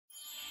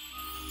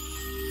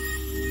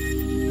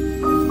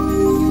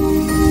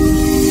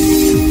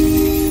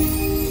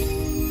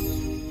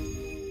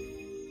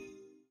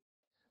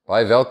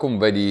Baie welkom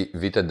by die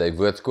Vita Dei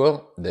Woordskool.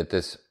 Dit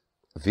is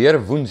weer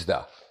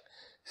Woensdag.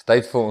 Dis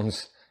tyd vir ons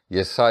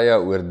Jesaja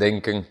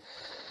oordenking.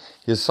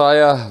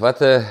 Jesaja,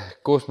 wat 'n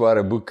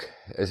kosbare boek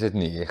is dit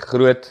nie? 'n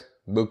Groot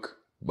boek,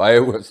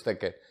 baie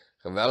hoofstukke,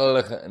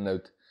 geweldige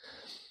inhoud,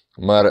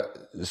 maar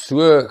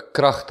so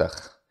kragtig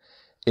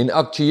en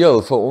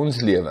aktueel vir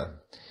ons lewe.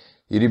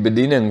 Hierdie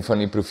bediening van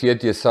die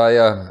profeet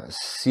Jesaja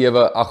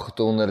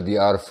 700-800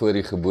 jaar voor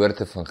die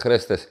geboorte van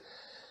Christus.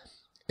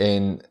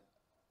 En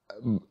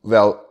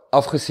wel,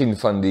 afgesien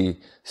van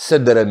die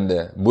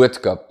sidderende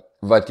boodskap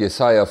wat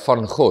Jesaja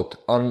van God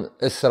aan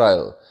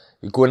Israel,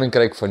 die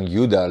koninkryk van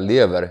Juda,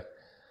 lewer,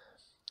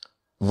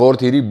 word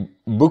hierdie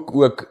boek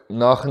ook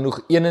nagenoeg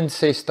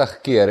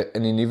 61 keer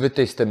in die Nuwe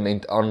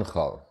Testament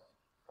aangehaal.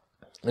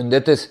 En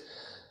dit is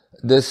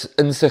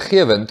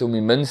insiggewend om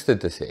die minste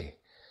te sê.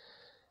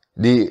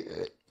 Die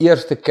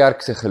eerste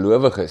kerkse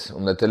gelowiges,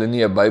 omdat hulle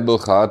nie 'n Bybel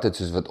gehad het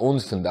soos wat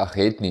ons vandag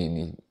het nie,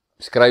 die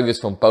skrywes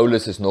van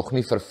Paulus is nog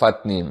nie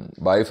vervat nie,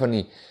 baie van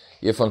die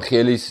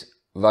evangelies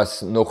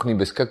was nog nie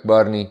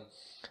beskikbaar nie,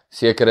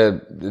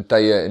 sekere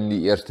tye in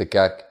die eerste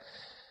kerk,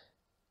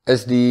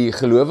 is die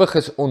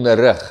gelowiges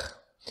onderrig,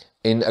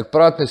 en ek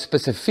praat nou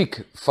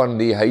spesifiek van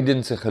die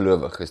heidense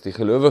gelowiges, die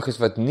gelowiges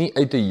wat nie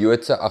uit 'n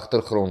Joodse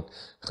agtergrond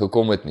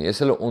gekom het nie, is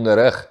hulle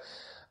onderrig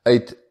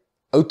uit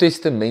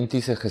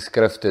Oud-testamentiese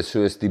geskrifte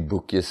soos die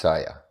boek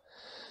Jesaja.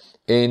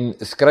 En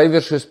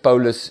skrywers soos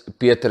Paulus,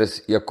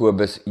 Petrus,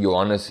 Jakobus,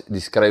 Johannes, die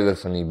skrywer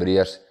van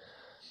Hebreërs,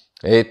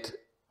 het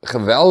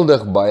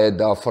geweldig baie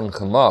daarvan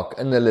gemaak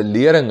in hulle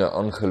leringe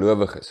aan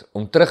gelowiges,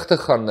 om terug te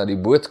gaan na die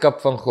boodskap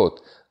van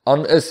God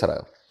aan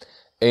Israel,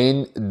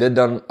 en dit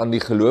dan aan die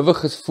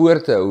gelowiges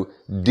voor te hou,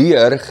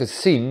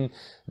 gesien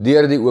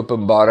deur die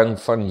openbaring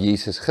van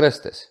Jesus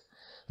Christus.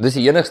 Dis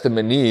die enigste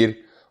manier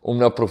om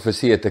na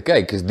profesie te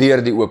kyk, is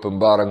deur die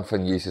openbaring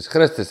van Jesus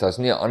Christus. Daar's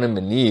nie 'n ander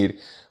manier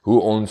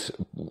hoe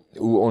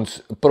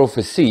ons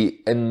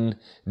profesie in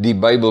die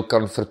Bybel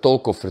kan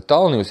vertolk of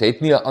vertaal nie. Ons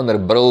het nie 'n ander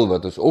bril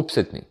wat ons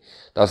opsit nie.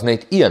 Daar's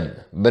net een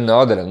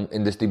benadering,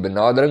 en dis die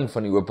benadering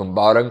van die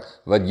openbaring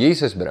wat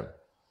Jesus bring.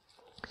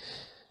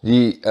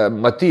 Die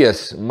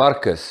Matteus,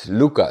 Markus,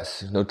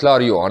 Lukas, nou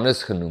klaar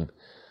Johannes genoem,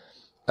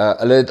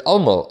 hulle het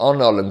almal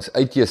aanhalings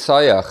uit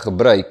Jesaja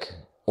gebruik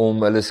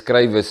om hulle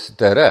skrywes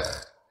te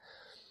rig.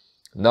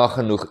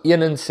 Nagenoeg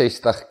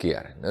 61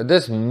 keer. Nou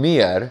dis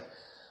meer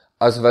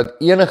as wat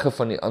enige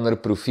van die ander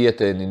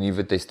profete in die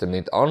Nuwe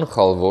Testament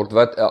aangehaal word,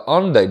 wat 'n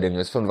aanduiding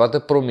is van wat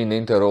 'n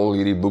prominente rol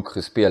hierdie boek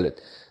gespeel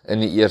het in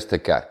die eerste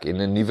kerk en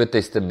in Nuwe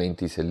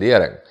Testamentiese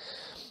lering.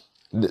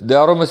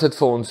 Daarom is dit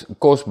vir ons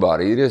kosbaar.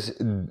 Hier is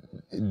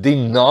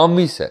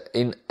dinamiese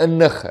en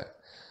innige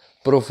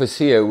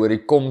profeseë oor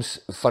die koms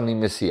van die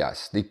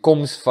Messias, die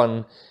koms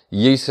van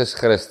Jesus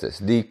Christus,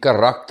 die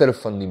karakter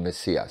van die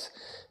Messias,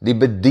 die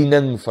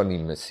bediening van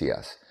die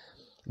Messias,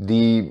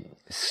 die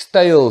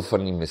styl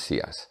van die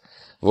Messias,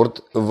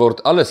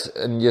 word alles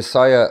in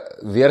Jesaja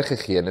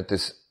weergegee.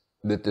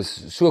 Dit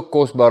is so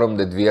kosbaar om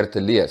dit weer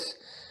te lees,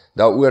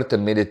 daaroor te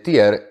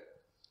mediteer,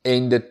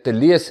 en dit te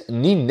lees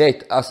nie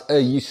net as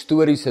 'n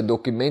historiese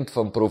dokument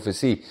van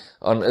profesie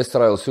aan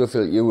Israel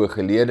soveel eeue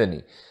gelede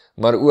nie,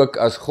 maar ook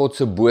as God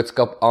se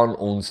boodskap aan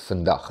ons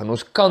vandag. En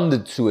ons kan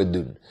dit so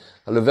doen.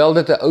 Alhoewel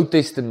dit 'n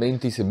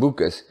Oud-testamentiese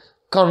boek is,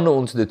 kan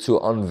ons dit so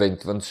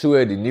aanwend, want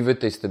so die Nuwe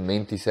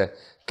Testamentiese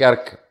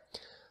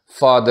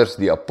kerkvaders,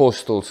 die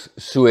apostels,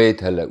 so het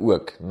hulle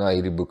ook na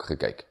hierdie boek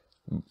gekyk.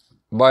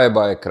 Baie,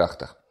 baie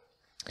kragtig.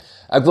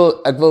 Ek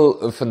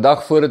wil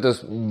vandag, voordat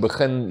ons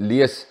begin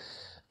lees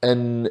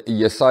in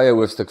Jesaja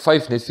hoofstuk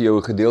 5, net vir jou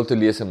 'n gedeelte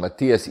lees in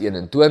Matteus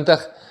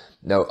 21.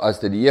 Nou, as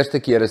dit die eerste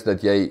keer is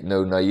dat jy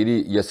nou na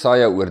hierdie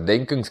Jesaja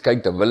oordenkings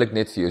kyk, dan wil ek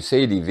net vir jou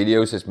sê, die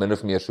video's is min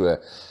of meer so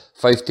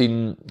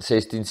 15,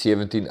 16,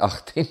 17,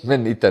 18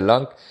 minute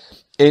lank.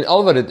 En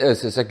al wat dit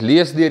is ek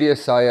lees deur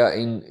Jesaja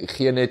en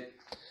gee net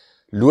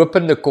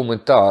lopende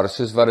kommentaar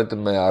soos wat dit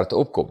in my hart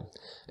opkom.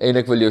 En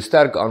ek wil jou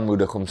sterk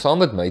aanmoedig om saam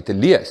met my te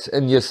lees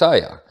in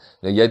Jesaja.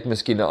 Nou, jy het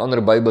miskien 'n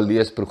ander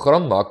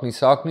Bybelleesprogram, maak nie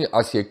saak nie,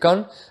 as jy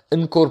kan,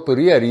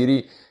 inkorporeer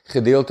hierdie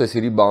gedeeltes,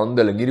 hierdie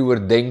behandeling, hierdie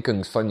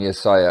oordenkings van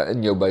Jesaja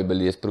in jou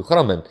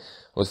Bybelleesprogram, en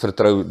ons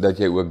vertrou dat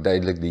jy ook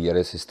duidelik die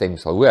Here se stem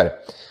sal hoor.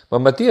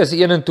 Maar Matteus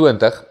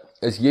 21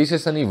 is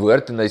Jesus aan die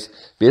woord, en hy's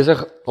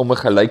besig om 'n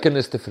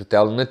gelykenis te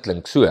vertel, en dit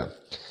klink so.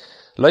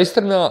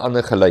 Luister na 'n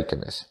ander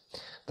gelykenis.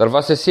 Daar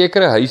was 'n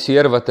sekere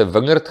huisheer wat 'n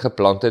wingerd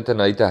geplant het, en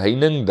hy het 'n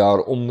heining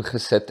daarom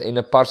gesit, en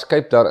 'n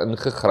parskyp daarin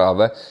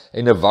gegrawe,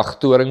 en 'n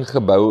wagtoring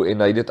gebou, en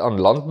hy het dit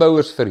aan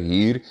landbouers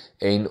verhuur,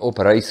 en op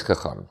reis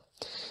gegaan.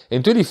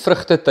 En toe die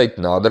vrugtetyd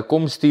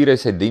naderkom, stuur hy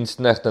sy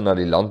diensknegte na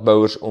die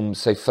landbouers om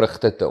sy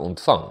vrugte te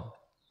ontvang.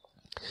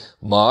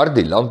 Maar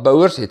die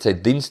landbouers het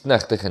sy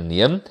diensknegte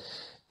geneem,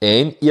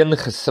 en een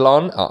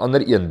geslaan, 'n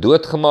ander een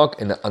doodgemaak,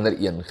 en 'n ander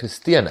een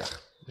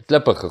gestenig, met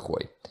klippe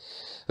gegooi.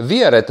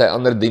 Weer het hy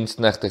ander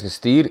diensknegte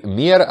gestuur,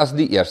 meer as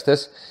die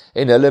eerstes,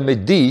 en hulle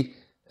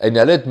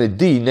het met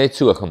die net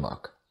so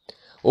gemaak.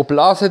 Op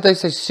laas het hy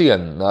sy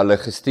seun na hulle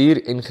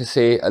gestuur en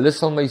gesê, hulle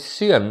sal my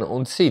seun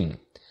ontsien.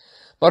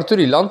 Maar toe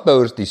die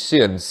landbouers die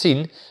seun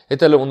sien,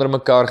 het hulle onder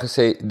mekaar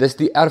gesê, dis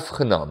die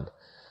erfgenaam.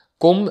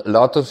 Kom,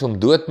 laat ons hom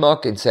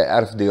doodmaak en sy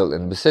erfdeel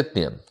in besit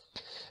neem.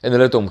 En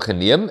hulle het hom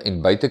geneem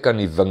en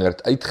buitekant die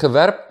wingerd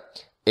uitgewerp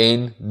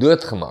en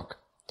doodgemaak.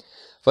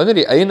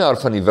 Wanneer die eienaar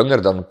van die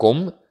wingerd dan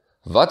kom,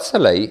 wat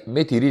sal hy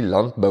met hierdie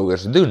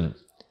landbouers doen?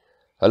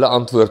 Hulle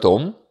antwoord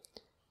hom,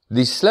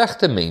 die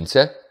slegte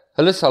mense,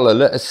 hulle sal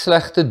hulle 'n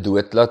slegte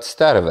dood laat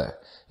sterwe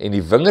en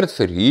die wingerd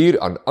verhuur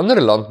aan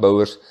ander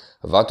landbouers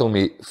wat hom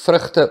die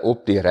vrugte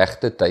op die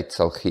regte tyd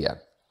sal gee.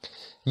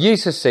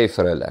 Jesus sê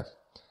vir hulle,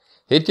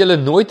 het julle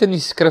nooit in die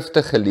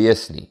skrifte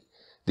gelees nie,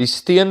 die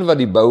steen wat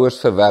die bouers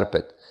verwerp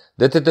het,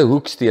 dit het 'n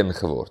hoeksteen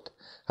geword.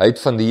 Hy het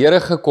van die Here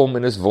gekom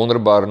en is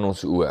wonderbaar in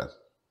ons oë.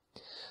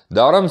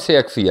 Daarom sê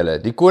ek vir julle,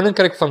 die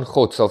koninkryk van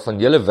God sal van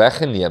julle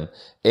weggeneem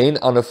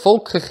en aan 'n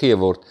volk gegee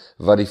word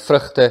wat die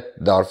vrugte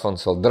daarvan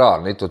sal dra.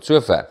 Net tot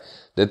sover.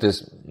 Dit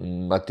is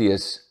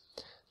Matteus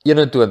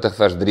 21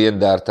 vers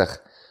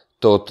 33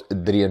 tot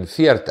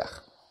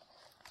 43.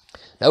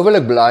 Nou wil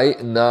ek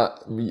blaai na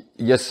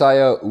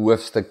Jesaja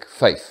hoofstuk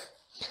 5.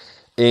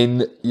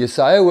 En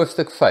Jesaja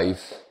hoofstuk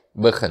 5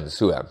 begin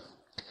so.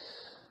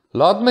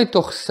 Laat my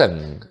tog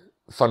sing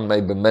van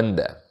my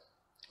beminde.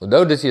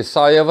 Onthou, dis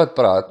Jesaja wat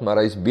praat, maar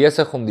hy is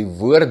besig om die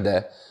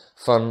woorde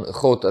van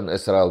God in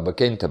Israel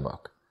bekend te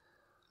maak.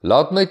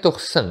 Laat my tog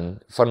sing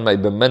van my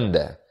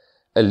beminde,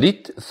 'n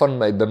lied van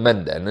my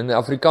beminde. En in die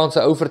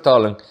Afrikaanse ou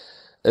vertaling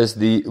is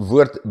die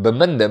woord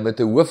beminde met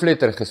 'n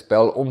hoofletter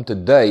gespel om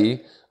te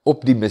dui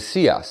op die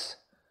Messias.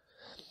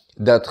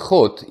 Dat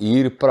God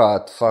hier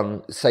praat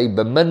van sy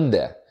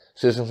beminde,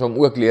 soos ons hom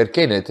ook leer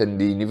ken het in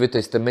die Nuwe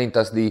Testament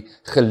as die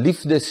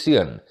geliefde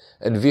seun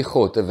in wie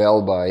God 'n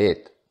welbehae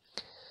het.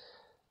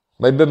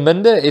 My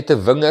beminde het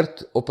 'n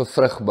wingerd op 'n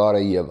vrugbare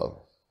heuwel.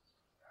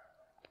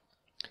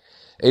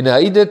 En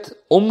hy het dit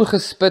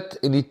omgespit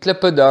en die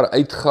klippe daar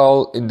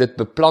uitgehaal en dit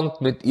beplant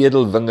met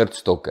edel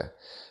wingerdstokke.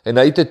 En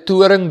hy het 'n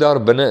toring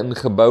daar binne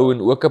ingebou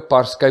en ook 'n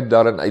parskyp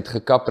daarin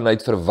uitgekap en hy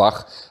het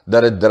verwag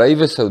dat dit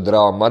druiwe sou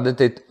dra, maar dit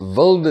het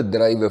wilde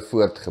druiwe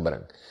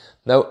voortgebring.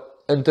 Nou,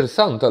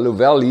 interessant,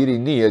 alhoewel hierdie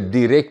nie 'n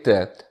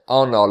direkte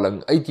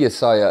aanhaling uit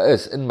Jesaja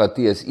is in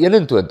Matteus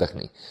 21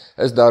 nie,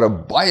 is daar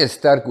 'n baie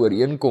sterk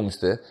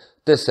ooreenkomste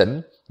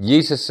tussen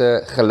Jesus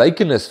se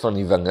gelykenis van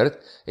die wingerd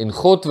en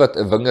God wat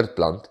 'n wingerd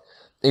plant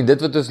en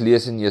dit wat ons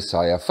lees in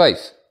Jesaja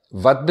 5.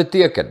 Wat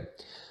beteken?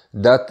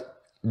 Dat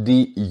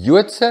die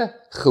Joodse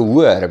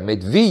gehoor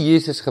met wie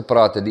Jesus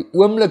gepraat het, die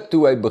oomblik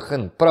toe hy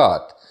begin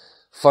praat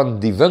van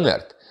die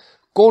wingerd,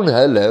 kon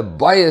hulle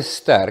baie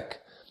sterk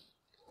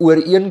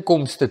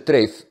ooreenkomste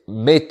tref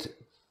met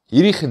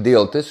hierdie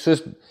gedeeltes,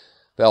 soos,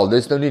 wel,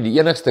 dis nou nie die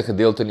enigste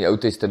gedeelte in die Ou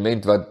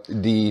Testament wat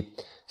die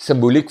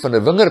simboliek van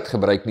 'n wingerd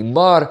gebruik nie,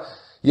 maar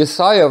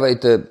Jesaja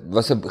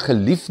was 'n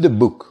geliefde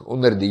boek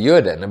onder die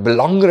Jode, 'n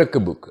belangrike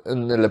boek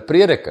in hulle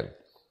prediking.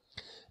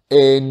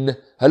 En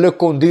hulle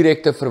kon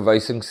direkte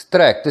verwysings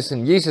trek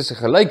tussen Jesus se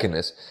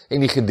gelykenis en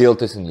die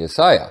gedeeltes in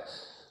Jesaja.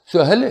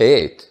 So hulle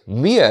het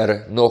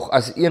meer nog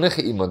as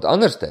enige iemand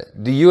anderste,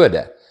 die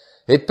Jode,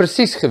 het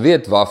presies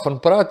geweet waarvan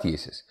praat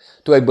Jesus.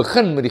 Toe hy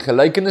begin met die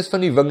gelykenis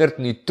van die wingerd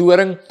en die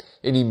toring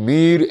en die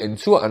muur en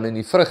so aan en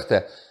die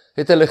vrugte,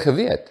 het hulle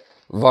geweet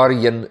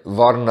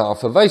waarna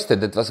verwys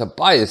dit. Dit was 'n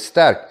baie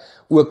sterk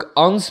ook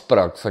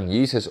aanspraak van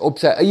Jesus op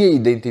sy eie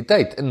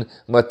identiteit in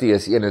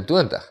Matteus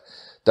 21,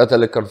 dat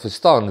hulle kan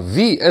verstaan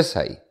wie is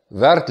hy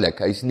werklik.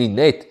 Hy is nie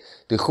net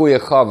die goeie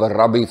gawe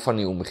rabbi van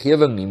die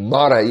omgewing nie,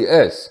 maar hy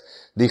is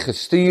die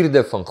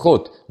gestuurde van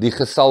God, die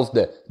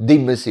gesalfde, die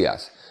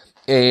Messias.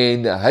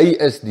 En hy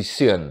is die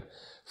seun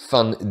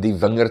van die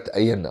wingerd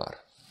eienaar.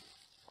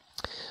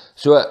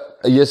 So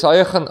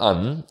Jesaja gaan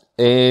aan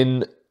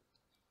en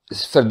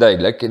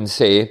verduidelik en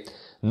sê,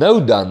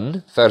 nou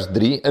dan, vers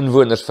 3,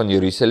 inwoners van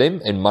Jerusalem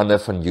en manne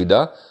van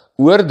Juda,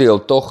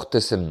 oordeel tog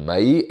tussen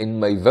my en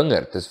my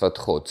wingerd, is wat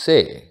God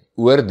sê,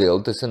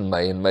 oordeel tussen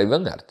my en my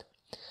wingerd.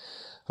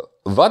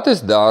 Wat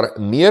is daar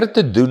meer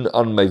te doen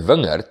aan my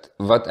wingerd,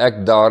 wat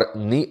ek daar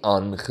nie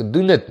aan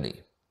gedoen het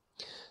nie?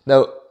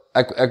 Nou,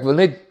 ek wil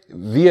net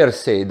weer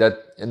sê, dat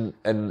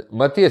in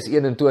Matteus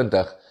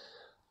 21,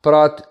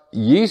 praat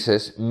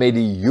Jesus met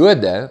die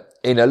Jode,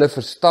 en hulle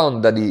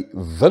verstaan dat die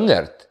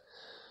wingerd,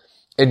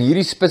 in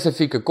hierdie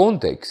spesifieke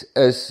konteks,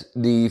 is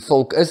die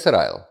volk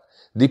Israel,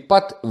 die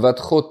pad wat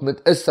God met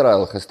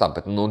Israel gestap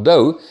het. En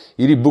onthou,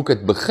 hierdie boek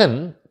het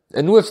begin,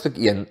 in hoofstuk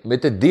 1,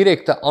 met 'n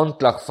direkte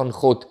aanklag van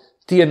God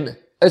teen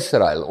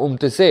Israel, om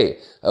te sê,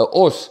 'n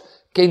os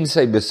ken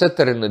sy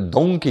besitter en 'n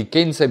donkie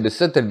ken sy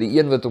besitter, die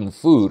een wat hom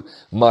voer,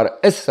 maar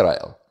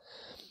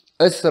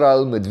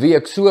Israel met wie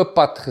ek so 'n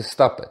pad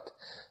gestap het,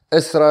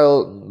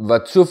 Israel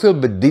wat soveel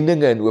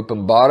bedieninge en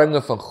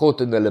openbaringe van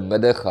God in hulle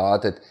midde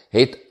gehad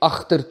het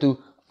agtertoe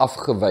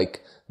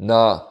afgewyk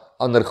na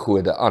ander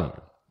gode aan.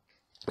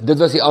 Dit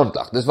was die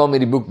aanklag, dis waarmee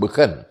die boek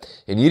begin.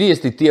 En hierdie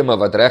is die tema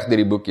wat reg deur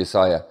die boek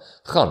Jesaja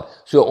gaan.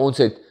 So ons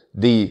het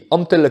die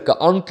amptelike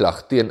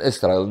aanklag teen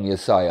Israel in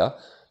Jesaja,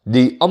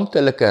 die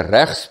amptelike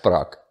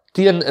regspraak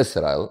teen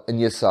Israel in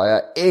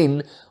Jesaja,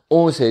 en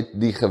ons het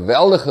die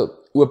geweldige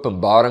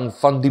openbaring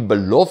van die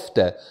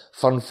belofte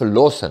van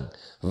verlossing,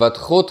 wat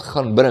God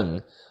gaan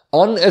bring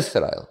aan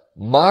Israel,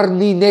 maar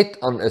nie net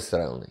aan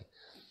Israel nie,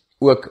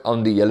 ook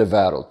aan die hele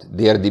wêreld,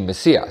 deur die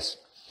Messias.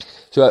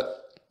 So,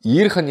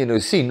 hier gaan jy nou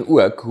sien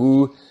ook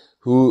hoe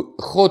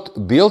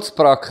God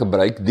beeldspraak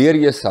gebruik deur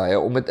Jesaja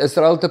om met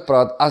Israel te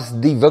praat as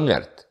die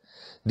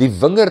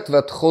wingerd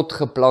wat God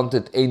geplant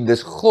het, en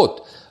dis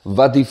God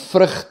wat die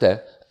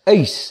vrugte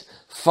eis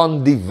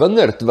van die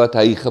wingerd wat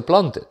hy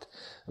geplant het,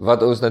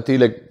 wat ons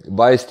natuurlik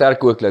baie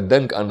sterk ook laat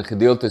dink aan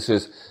gedeeltes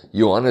soos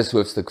Johannes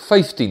hoofstuk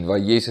 15, waar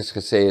Jesus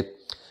gesê het,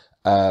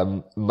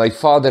 my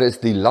Vader is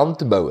die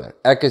landbouer,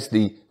 ek is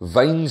die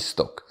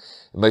wynstok,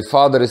 my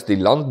Vader is die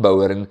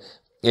landbouer,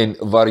 en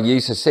waar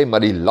Jesus sê, maar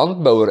die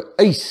landbouer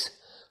eis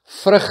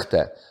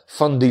vrugte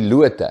van die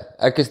lote,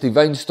 ek is die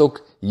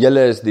wynstok,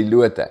 julle is die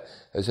lote.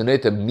 Is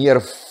net 'n meer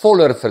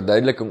voller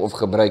verduideliking of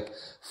gebruik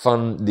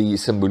van die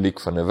simboliek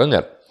van 'n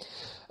wingerd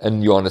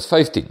in Johannes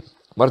 15.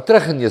 Maar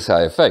terug in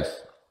Jesaja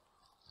 5.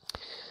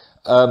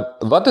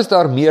 Wat is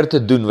daar meer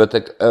te doen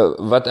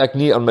wat ek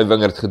nie aan my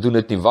wingerd gedoen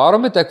het nie?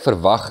 Waarom het ek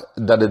verwag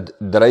dat dit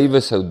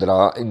druiwe sou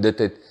dra en dit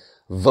het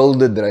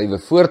wilde druiwe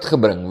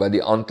voortgebring, wat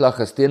die aanklag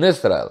is teen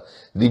Israel?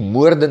 Die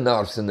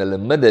moordenaars in hulle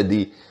midde,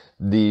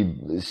 die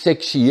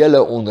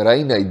seksuele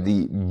onreinheid,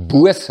 die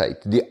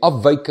boosheid, die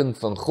afwyking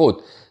van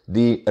God,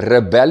 die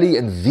rebellie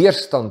en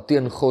weerstand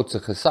teen God se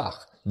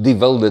gesag, die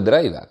wilde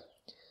druiwe.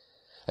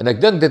 En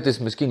ek dink dit is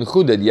miskien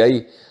goed dat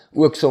jy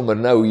ook sommer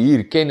nou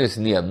hier kennis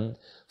neem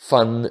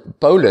van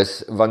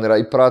Paulus, wanneer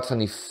hy praat van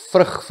die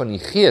vrug van die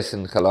Gees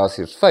in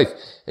Galasiërs 5,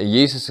 en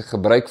Jesus se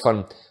gebruik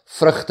van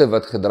vrugte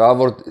wat gedra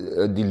word,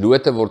 die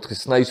lote word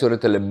gesny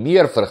sodat hulle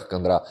meer vrug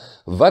kan dra.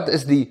 Wat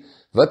is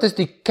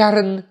die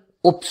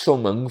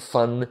kernopsomming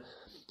van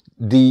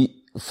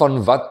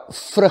wat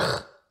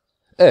vrug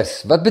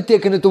is? Wat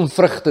beteken dit om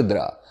vrug te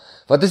dra?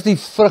 Wat is die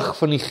vrug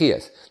van die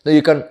Gees? Nou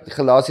jy kan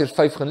Galasiërs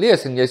 5 gaan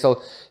lees en jy sal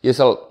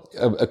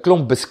 'n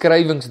klomp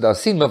beskrywings daar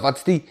sien, maar wat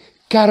is die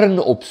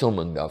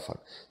kernopsomming daarvan?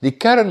 Die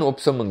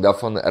kernopsomming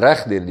daarvan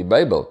reg deur die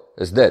Bybel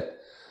is dit,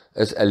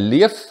 is 'n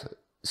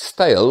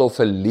leefstyl of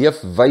 'n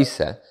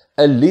leefwyse,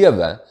 'n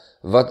lewe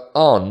wat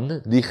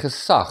aan die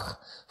gesag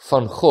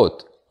van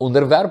God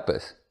onderwerp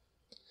is.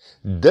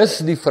 Dis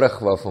die vrug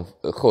waarvan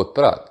God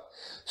praat.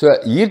 So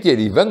hier het jy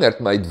die wingerd,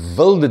 maar uit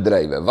wilde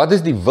druiwe. Wat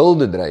is die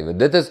wilde druiwe?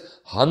 Dit is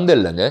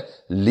handelinge,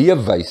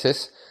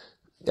 leefwyses,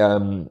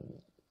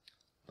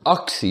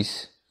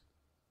 aksies,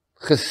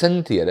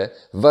 gesindhede,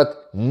 wat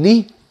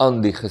nie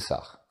aan die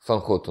gesag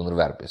van God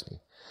onderwerp is nie.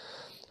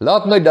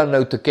 Laat my dan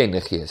nou te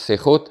kenne gee, sê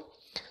God,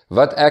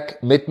 wat ek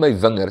met my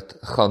wingerd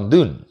gaan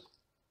doen.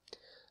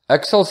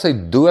 Ek sal sy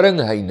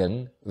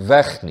doringheining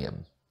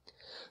wegneem,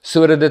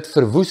 sodat dit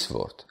verwoes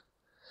word.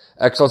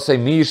 Ek sal sy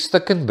muur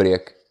stukkend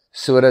breek,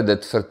 sodat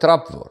dit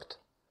vertrap word.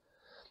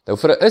 Nou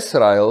vir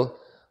Israel,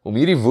 om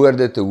hierdie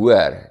woorde te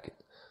hoor,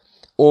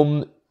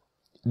 om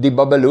die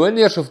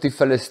Babyloniërs of die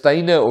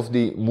Filistyne of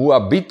die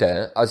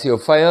Moabiete as jou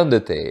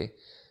vyande te hê,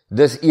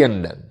 dis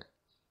een ding.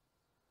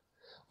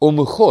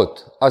 Om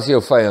God as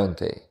jou vyand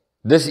te hê,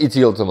 dis iets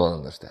heeltemal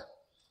anderste.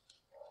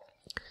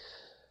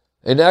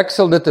 En ek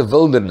sal dit 'n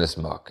wildernis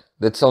maak.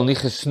 Dit sal nie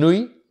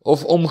gesnoei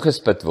of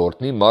omgespit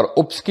word nie, maar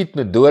opskiet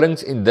met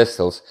dorings en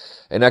distels,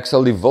 en ek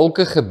sal die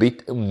wolke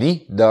gebied om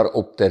nie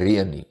daarop te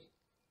reën nie.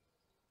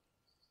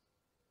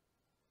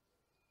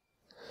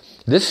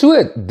 Dis so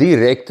 'n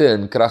direkte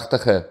en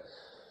kragtige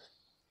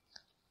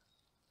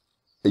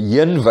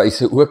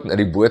heenwyse ook na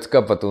die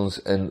boodskap wat ons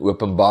in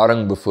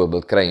Openbaring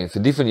byvoorbeeld kry. En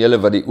vir die van julle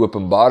wat die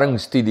Openbaring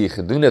studie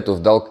gedoen het,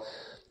 of dalk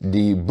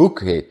die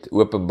boek het,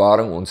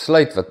 Openbaring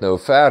ontsluit, wat nou 'n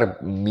ver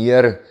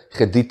meer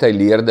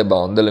gedetailleerde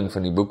behandeling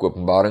van die boek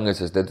Openbaring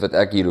is, as dit wat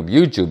ek hier op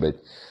YouTube het,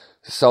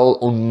 sal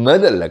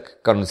onmiddellik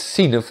kan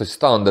sien en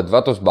verstaan dat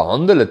wat ons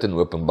behandel het in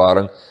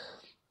Openbaring,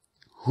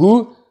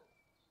 hoe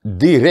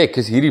direk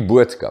is hierdie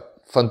boodskap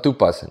van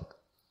toepassing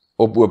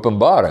op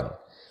Openbaring.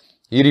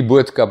 Hierdie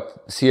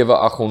boodskap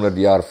 700-800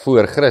 jaar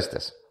voor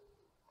Christus.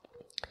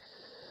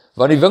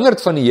 Want die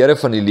wingerd van die Here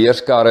van die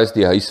leerskare is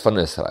die huis van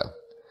Israel,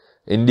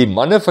 en die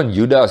manne van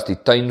Juda is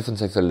die tuin van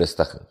sy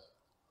verlustiging.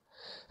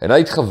 En hy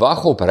het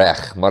gewag op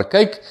reg, maar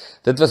kyk,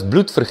 dit was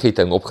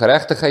bloedvergieting, op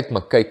geregtigheid,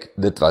 maar kyk,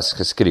 dit was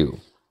geskreeu.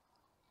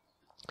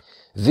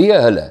 Wee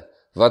hulle,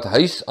 wat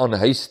huis aan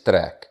huis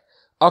trek,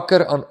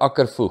 akker aan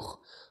akker voeg,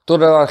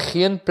 totdat daar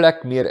geen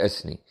plek meer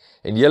is nie,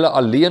 en julle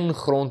alleen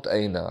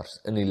grondeienaars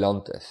in die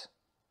land is.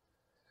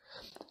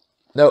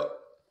 Nou,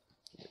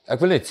 ek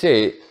wil net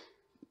sê,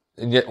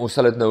 en ons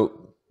sal dit nou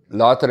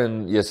later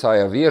in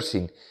Jesaja weer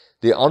sien,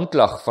 die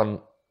aanklag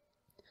van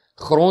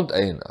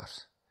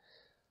grondeienaars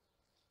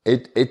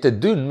het te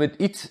doen met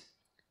iets,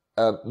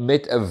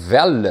 met 'n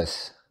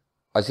wellus,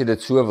 as jy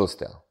dit so wil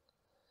stel,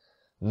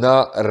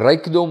 na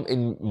rykdom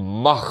en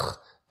mag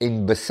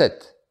en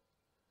besit.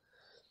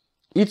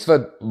 Iets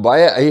wat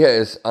baie eie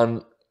is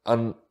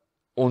aan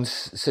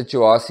ons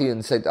situasie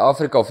in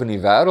Suid-Afrika of in die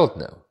wêreld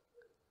nou.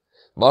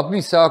 Maak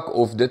nie saak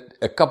of dit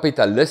 'n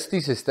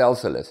kapitalistiese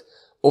stelsel is,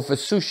 of 'n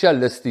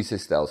sosialistiese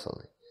stelsel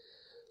nie.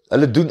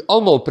 Hulle doen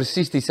almal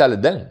presies dieselfde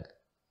ding.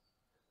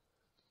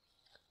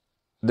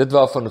 dit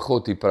waarvan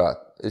God hier praat,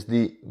 is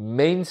die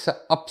mense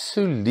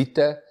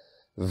absolute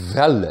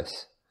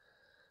welles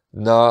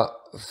na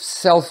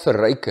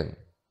selfverryking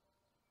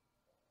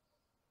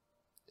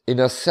en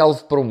na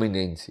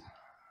selfprominensie.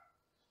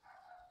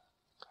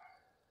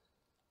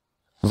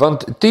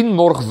 Want 10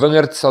 morg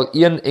wingerd sal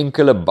een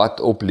enkele bad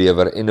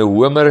oplewer en 'n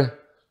homer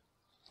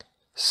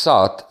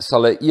saad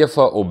sal 'n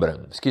eva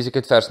opbring. Ekskuus, ek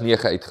het vers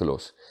 9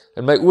 uitgelos.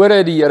 In my ore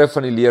het die Here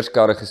van die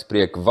leerskare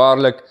gespreek,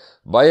 waarlik,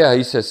 baie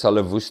huise sal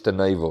 'n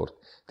woestynny word,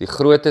 die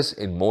grootes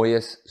en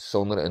mooies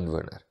sonder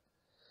inwoner.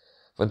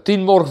 Want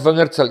 10 morg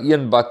wingerd sal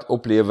een bad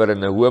oplewer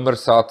en 'n homer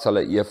saad sal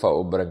 'n eva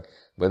opbring.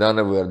 Met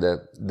ander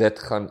woorde, dit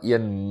gaan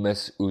een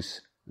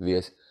misoes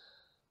wees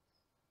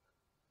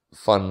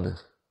van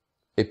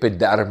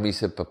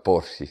epidermiese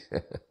proporsie.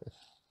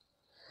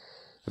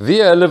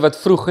 Wie hulle wat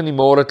vroeg in die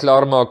môre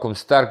klaarmaak om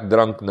sterk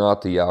drank na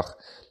te jag,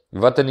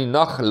 wat in die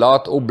nag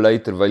laat opbly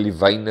terwyl die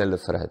wyn hulle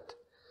verhit.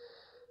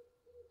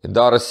 En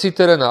daar is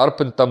siter en harp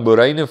en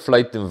tamboerijn en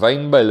fluit en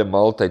wyn by hulle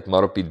maaltyd,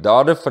 maar op die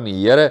dade van die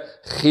Here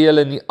gee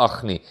hulle nie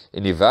ag nie,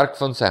 en die werk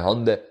van sy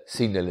hande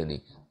sien hulle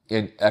nie.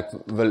 En ek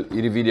wil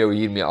hierdie video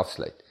hiermee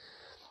afsluit.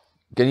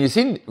 Kan jy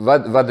sien,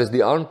 wat is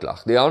die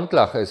aanklag? Die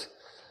aanklag is,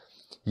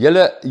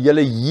 julle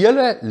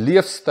hele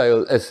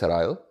leefstyl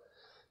Israel,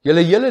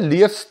 julle hele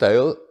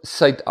leefstyl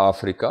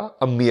Suid-Afrika,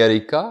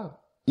 Amerika,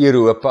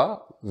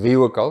 Europa, wie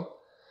ook al,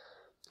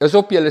 is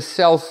op julle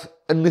self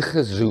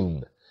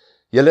ingezoom.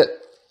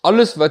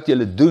 Alles wat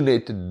julle doen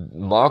het te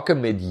maak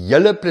met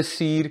julle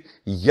plesier,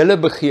 julle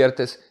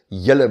begeertes,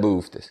 julle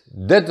behoeftes.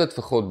 Dit wat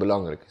vir God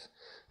belangrik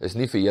is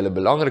nie vir julle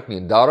belangrik nie,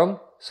 en daarom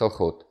sal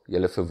God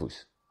julle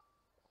verwoes.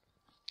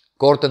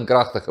 Kort en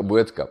kragtige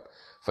boodskap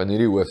van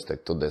hierdie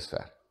hoofstuk tot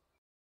dusver.